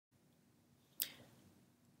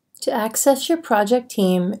To access your project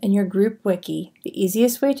team and your group wiki, the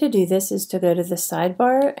easiest way to do this is to go to the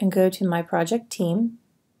sidebar and go to My Project Team.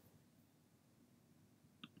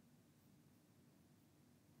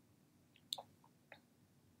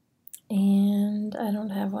 And I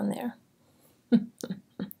don't have one there.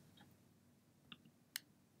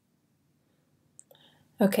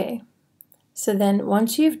 Okay, so then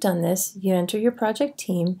once you've done this, you enter your project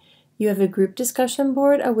team, you have a group discussion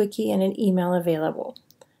board, a wiki, and an email available.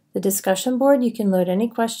 The discussion board, you can load any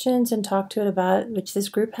questions and talk to it about which this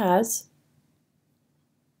group has.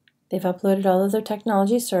 They've uploaded all of their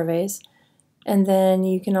technology surveys. And then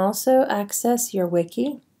you can also access your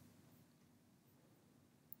wiki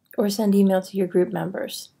or send email to your group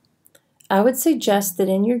members. I would suggest that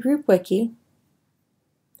in your group wiki,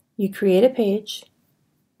 you create a page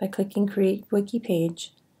by clicking Create Wiki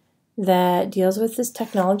Page that deals with this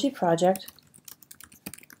technology project.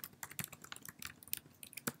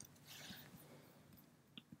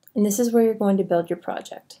 And this is where you're going to build your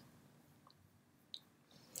project.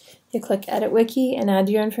 You click Edit Wiki and add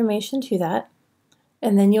your information to that.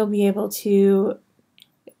 And then you'll be able to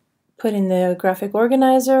put in the graphic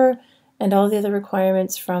organizer and all the other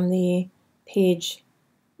requirements from the page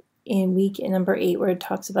in week number 8 where it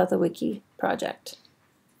talks about the wiki project.